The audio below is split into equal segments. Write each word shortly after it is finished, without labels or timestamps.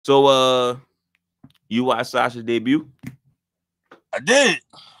So you watched Sasha's debut? I did.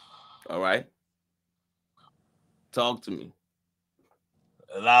 All right. Talk to me.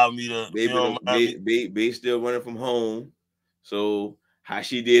 Allow me to, Baby still running from home. So how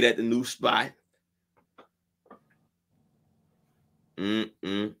she did at the new spot. Good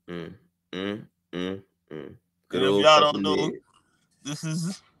And if old y'all couple don't know, mid. this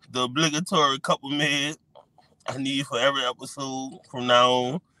is the obligatory couple mid I need for every episode from now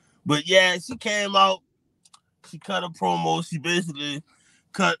on. But yeah, she came out. She cut a promo. She basically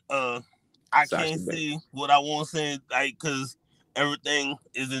cut I Sasha can't Banks. say what I want to say, like, because everything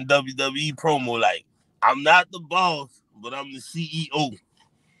is in WWE promo. Like, I'm not the boss, but I'm the CEO,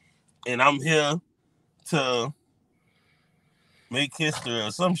 and I'm here to make history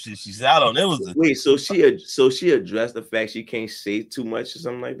or some shit. She said, I don't know. It was Wait, so she addressed the fact she can't say too much or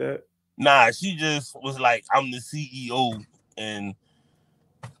something like that? Nah, she just was like, I'm the CEO, and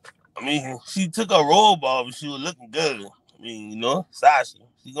I mean, she took a roll ball, but she was looking good. I mean, you know, Sasha,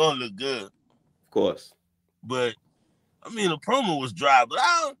 she gonna look good. Of course. But I mean, the promo was dry, but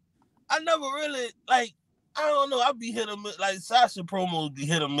I never really, like, I don't know. I be hit or miss. Like, Sasha promos be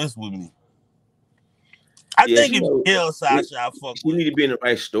hit or miss with me. I think if you kill Sasha, I fuck she with. She need to be in the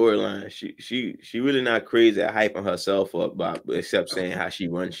right storyline. She really not crazy at hyping herself up, but except saying how she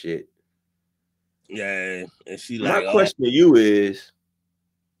runs shit. Yeah, and she My question to you is,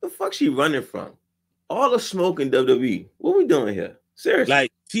 the fuck she running from? All the smoke in WWE. What we doing here? Seriously.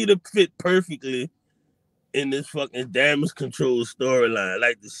 Like, she'd have fit perfectly in this fucking damage control storyline.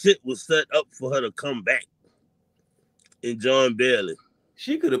 Like, the shit was set up for her to come back. And John Bailey.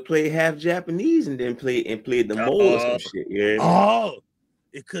 She could have played half Japanese and then played the mole or some shit. Yeah. Oh,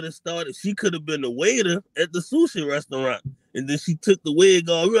 it could have started. She could have been the waiter at the sushi restaurant, and then she took the wig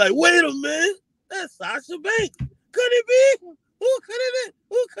off. We're like, wait a minute, that's Sasha Banks. Could it be? Who could it be?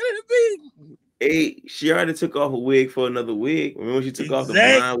 Who could it be? Hey, she already took off a wig for another wig. Remember when she took off the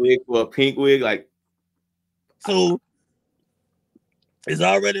blonde wig for a pink wig? Like, so it's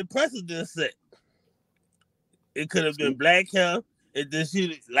already precedent set. It could have been black hair, and then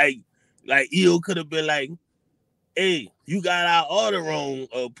she like Io could have been like, hey, you got our order wrong,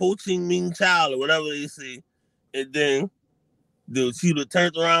 poaching mean child, or whatever they say. And then she'd have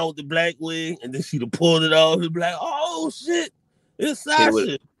turned around with the black wig, and then she'd have pulled it off. He'd be like, oh, shit, it's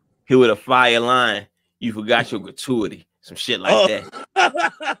Sasha. He would have fire line, you forgot your gratuity. Some shit like that.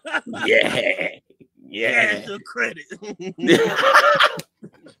 Yeah. That's your credit.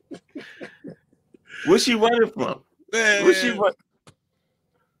 Where's she running from? Man, where's she running?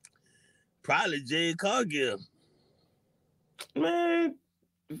 Probably Jade Cargill. Man,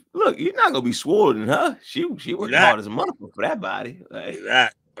 look, you're not gonna be swollen, huh? She worked hard as a motherfucker for that body. Like, I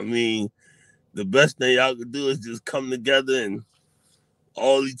mean, the best thing y'all could do is just come together and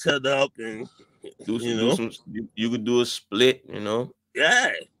all each other up and you could do a split, you know.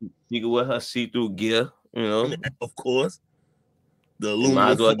 Yeah. You could wear her see-through gear, you know. Of course. The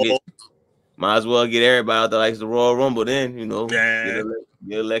aluminum might as well get everybody out there like the Royal Rumble then, you know. Yeah.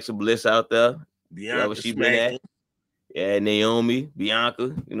 Get Alexa Bliss out there. Bianca she been at. Yeah, Naomi,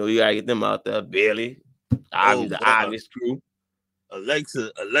 Bianca, you know, you gotta get them out there. Bailey, the obvious crew.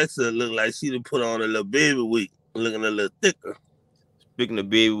 Alexa looked like she done put on a little baby weight, looking a little thicker. Speaking of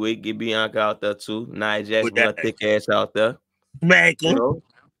baby weight, get Bianca out there too. Nia Jax, put her thick ass out there. Smacking. You know?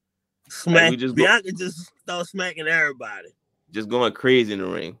 Bianca just start smacking everybody. Just going crazy in the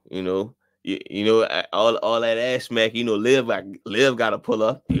ring, you know. You know, all that ass smack, you know, Liv got to pull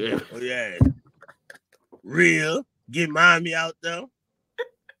up. Yeah. Oh, yeah. Real. Get Miami out there.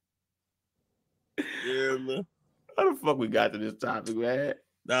 Yeah, man. How the fuck we got to this topic, man?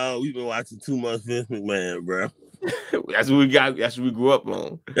 No, we've been watching too much Vince McMahon, bro. That's what we got. That's what we grew up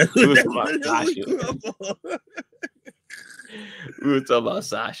on. We were talking about Sasha. We were talking about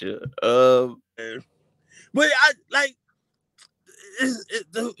Sasha. But I like,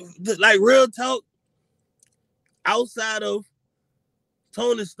 like real talk. Outside of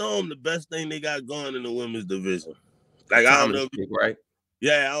Toni Storm, the best thing they got going in the women's division. Like, I don't know, right?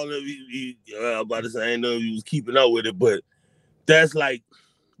 Yeah, I don't know if I'm about to say, I didn't know if you was keeping up with it, but that's like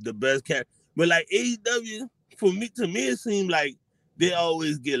the best cat. But like AEW, to me, it seemed like they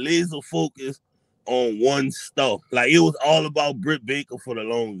always get laser focused on one stuff. Like, it was all about Britt Baker for the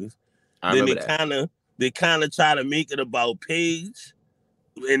longest. Then they kind of try to make it about Paige,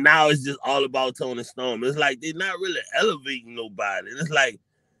 and now it's just all about Toni Storm. It's like they're not really elevating nobody. It's like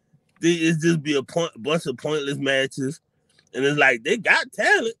it's just be a bunch of pointless matches, and it's like they got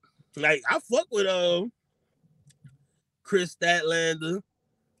talent. Like, I fuck with Chris Statlander.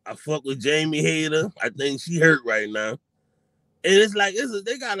 I fuck with Jamie Hayter. I think she hurt right now. And it's like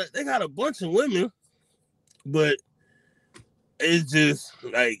they got a bunch of women, but it's just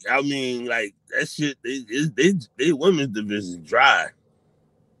like, I mean, like that shit. They women's division dry.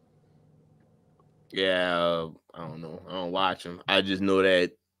 Yeah, I don't know. I don't watch them. I just know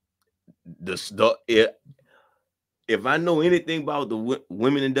that if I know anything about the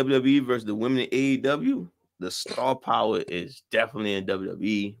women in WWE versus the women in AEW, the star power is definitely in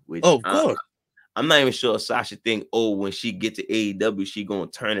WWE. Which, of course, I'm not even sure Sasha think, oh, when she get to AEW, she gonna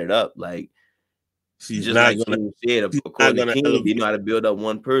turn it up. Like, she's just not like gonna. King said, according to King, they know how to build up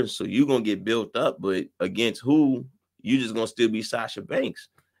one person, so you gonna get built up. But against who? You just gonna still be Sasha Banks,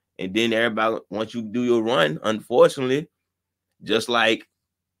 and then everybody, once you do your run, unfortunately, just like,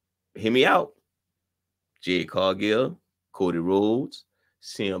 hear me out, Jade Cargill, Cody Rhodes,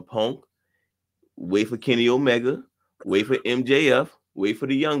 CM Punk, wait for Kenny Omega, wait for MJF, wait for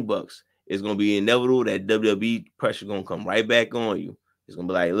the Young Bucks. It's gonna be inevitable that WWE pressure gonna come right back on you. It's gonna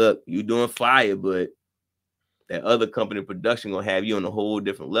be like, look, you doing fire, but that other company production gonna have you on a whole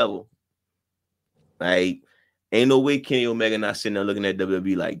different level. Like, ain't no way Kenny Omega not sitting there looking at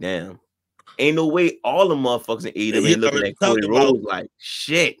WWE like, damn. Ain't no way all the motherfuckers in AEW looking at Cody Rhodes like,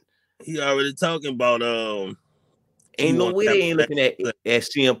 shit. He already talking about Ain't no way they ain't looking at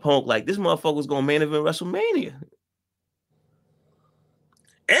CM Punk like, this motherfucker's gonna main event WrestleMania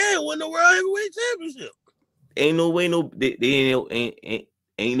and win the World Heavyweight Championship. Ain't no way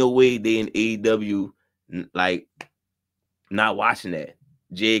ain't no way they in AEW like not watching that.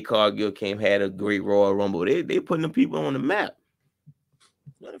 Jade Cargill had a great Royal Rumble. They putting the people on the map.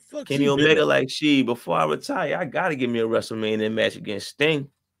 What the fuck? Kenny Omega like, before I retire, I gotta give me a WrestleMania match against Sting.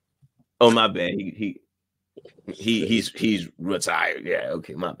 Oh, my bad. He's retired. Yeah,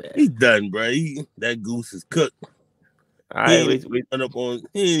 okay, my bad. He's done, bro. That goose is cooked. All right, wait. He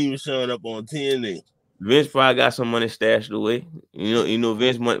ain't even showing up on TNA. Vince probably got some money stashed away. You know,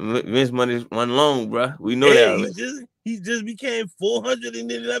 Vince money run long, bro. We know that. He just became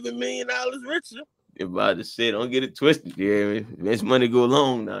 $411 million richer. You're about to say, don't get it twisted. Yeah, Vince money go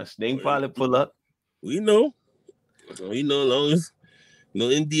long now. Sting probably pull up. We know. We know, as long as no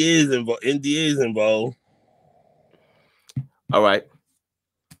NDAs involved. All right.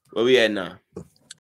 Where we at now?